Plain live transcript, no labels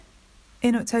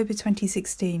In October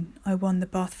 2016, I won the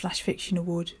Bath Flash Fiction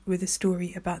Award with a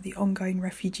story about the ongoing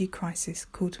refugee crisis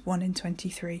called 1 in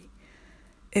 23.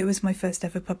 It was my first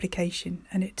ever publication,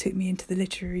 and it took me into the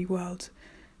literary world,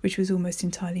 which was almost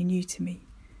entirely new to me.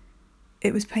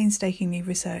 It was painstakingly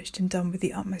researched and done with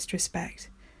the utmost respect,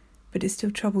 but it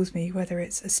still troubles me whether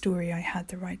it's a story I had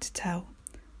the right to tell.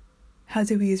 How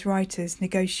do we as writers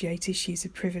negotiate issues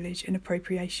of privilege and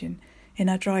appropriation in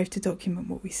our drive to document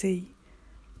what we see?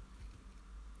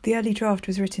 The early draft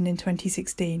was written in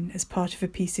 2016 as part of a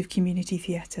piece of community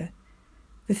theatre.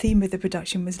 The theme of the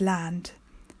production was land.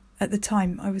 At the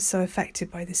time, I was so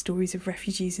affected by the stories of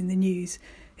refugees in the news,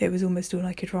 it was almost all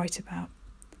I could write about.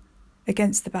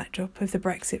 Against the backdrop of the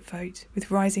Brexit vote, with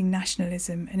rising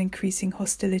nationalism and increasing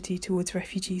hostility towards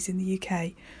refugees in the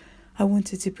UK, I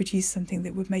wanted to produce something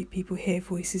that would make people hear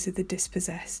voices of the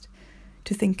dispossessed,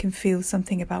 to think and feel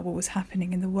something about what was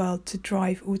happening in the world, to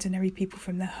drive ordinary people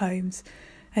from their homes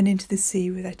and into the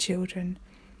sea with their children,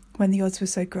 when the odds were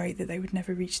so great that they would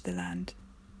never reach the land.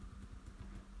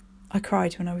 I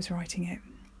cried when I was writing it.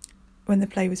 When the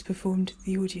play was performed,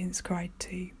 the audience cried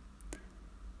too.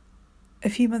 A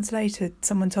few months later,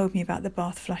 someone told me about the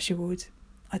Bath Flash Award.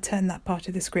 I turned that part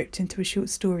of the script into a short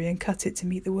story and cut it to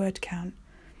meet the word count.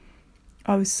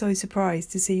 I was so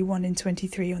surprised to see 1 in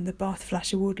 23 on the Bath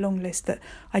Flash Award long list that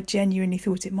I genuinely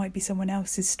thought it might be someone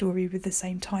else's story with the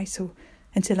same title,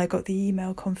 until I got the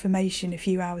email confirmation a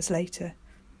few hours later.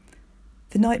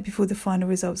 The night before the final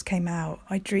results came out,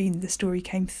 I dreamed the story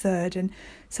came third, and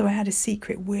so I had a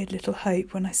secret weird little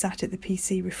hope when I sat at the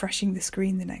PC refreshing the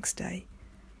screen the next day.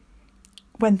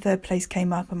 When third place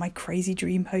came up and my crazy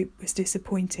dream hope was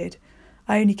disappointed,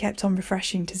 I only kept on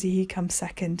refreshing to see who comes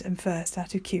second and first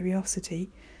out of curiosity.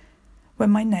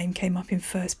 When my name came up in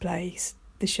first place,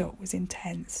 the shock was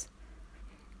intense.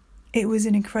 It was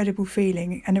an incredible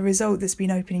feeling and a result that's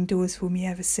been opening doors for me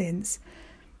ever since.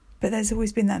 But there's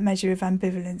always been that measure of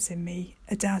ambivalence in me,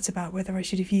 a doubt about whether I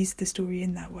should have used the story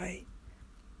in that way.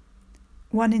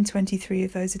 1 in 23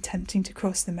 of those attempting to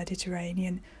cross the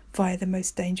Mediterranean via the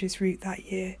most dangerous route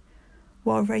that year,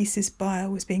 while racist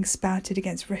bile was being spouted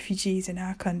against refugees in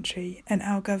our country and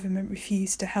our government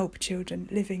refused to help children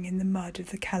living in the mud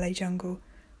of the Calais jungle,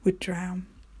 would drown.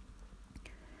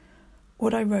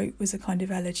 What I wrote was a kind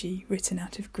of elegy written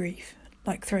out of grief,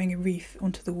 like throwing a wreath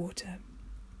onto the water.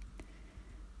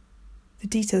 The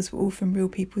details were all from real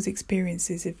people's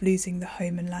experiences of losing the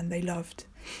home and land they loved.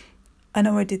 I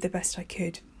know I did the best I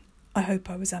could. I hope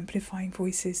I was amplifying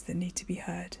voices that need to be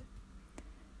heard.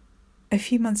 A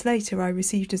few months later, I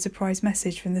received a surprise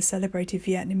message from the celebrated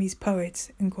Vietnamese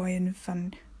poet Nguyen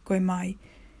Van Nguyen Mai.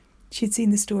 She had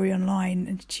seen the story online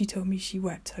and she told me she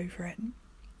wept over it.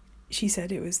 She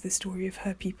said it was the story of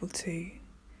her people too.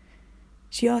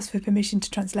 She asked for permission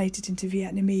to translate it into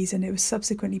Vietnamese, and it was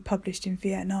subsequently published in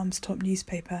Vietnam's top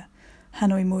newspaper,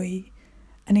 Hanoi Moi,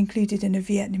 and included in a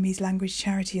Vietnamese language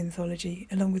charity anthology,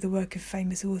 along with the work of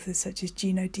famous authors such as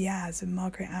Gino Diaz and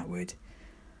Margaret Atwood.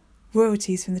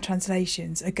 Royalties from the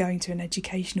translations are going to an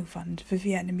educational fund for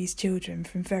Vietnamese children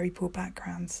from very poor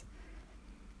backgrounds.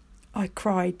 I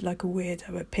cried like a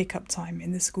weirdo at pick-up time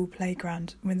in the school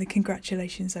playground when the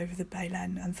congratulations over the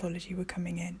Baylan anthology were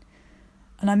coming in,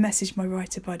 and I messaged my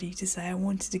writer buddy to say I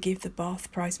wanted to give the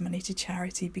Bath Prize money to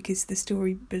charity because the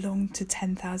story belonged to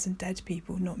 10,000 dead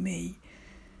people, not me.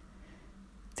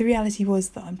 The reality was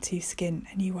that I'm too skint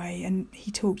anyway, and he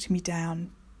talked me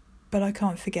down, but I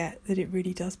can't forget that it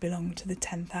really does belong to the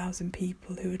 10,000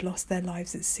 people who had lost their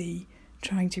lives at sea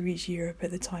trying to reach Europe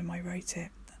at the time I wrote it,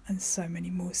 and so many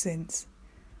more since.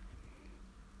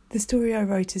 The story I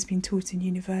wrote has been taught in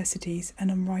universities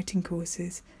and on writing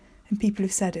courses, and people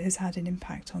have said it has had an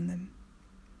impact on them.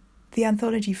 The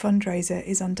anthology fundraiser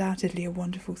is undoubtedly a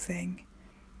wonderful thing.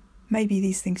 Maybe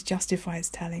these things justify its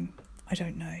telling, I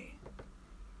don't know.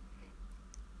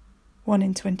 1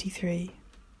 in 23.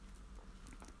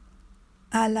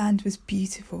 Our land was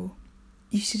beautiful.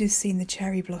 You should have seen the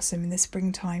cherry blossom in the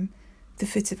springtime. The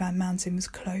foot of our mountain was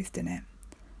clothed in it.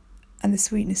 And the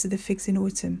sweetness of the figs in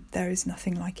autumn, there is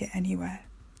nothing like it anywhere.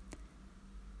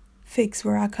 Figs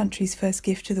were our country's first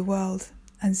gift to the world,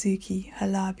 Anzuki,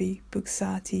 Halabi,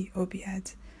 Buxati,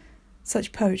 Obied.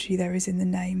 Such poetry there is in the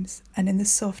names, and in the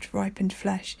soft, ripened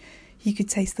flesh you could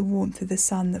taste the warmth of the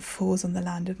sun that falls on the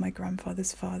land of my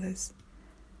grandfather's fathers.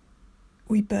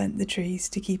 We burnt the trees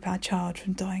to keep our child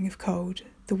from dying of cold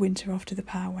the winter after the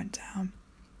power went down.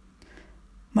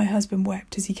 My husband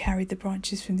wept as he carried the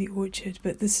branches from the orchard,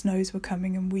 but the snows were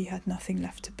coming and we had nothing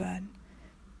left to burn.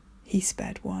 He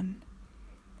spared one.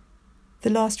 The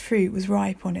last fruit was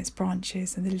ripe on its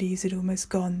branches and the leaves had almost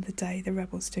gone the day the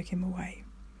rebels took him away.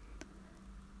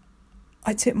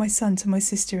 I took my son to my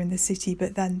sister in the city,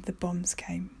 but then the bombs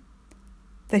came.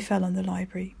 They fell on the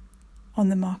library, on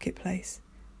the marketplace,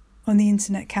 on the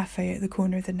internet cafe at the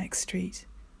corner of the next street,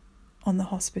 on the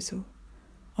hospital,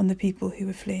 on the people who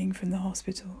were fleeing from the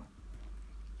hospital.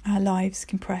 Our lives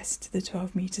compressed to the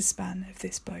 12-metre span of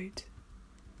this boat.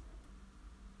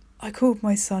 I called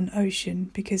my son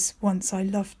Ocean because once I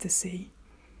loved the sea.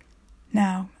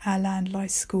 Now our land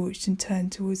lies scorched and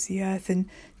turned towards the earth, and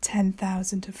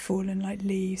 10,000 have fallen like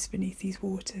leaves beneath these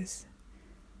waters.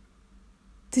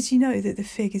 Did you know that the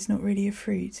fig is not really a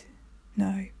fruit?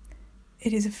 No,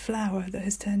 it is a flower that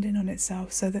has turned in on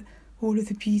itself, so that all of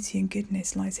the beauty and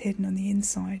goodness lies hidden on the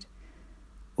inside.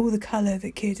 All the colour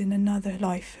that could in another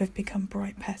life have become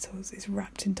bright petals is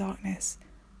wrapped in darkness,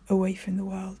 away from the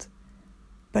world.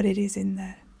 But it is in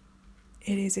there.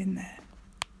 It is in there.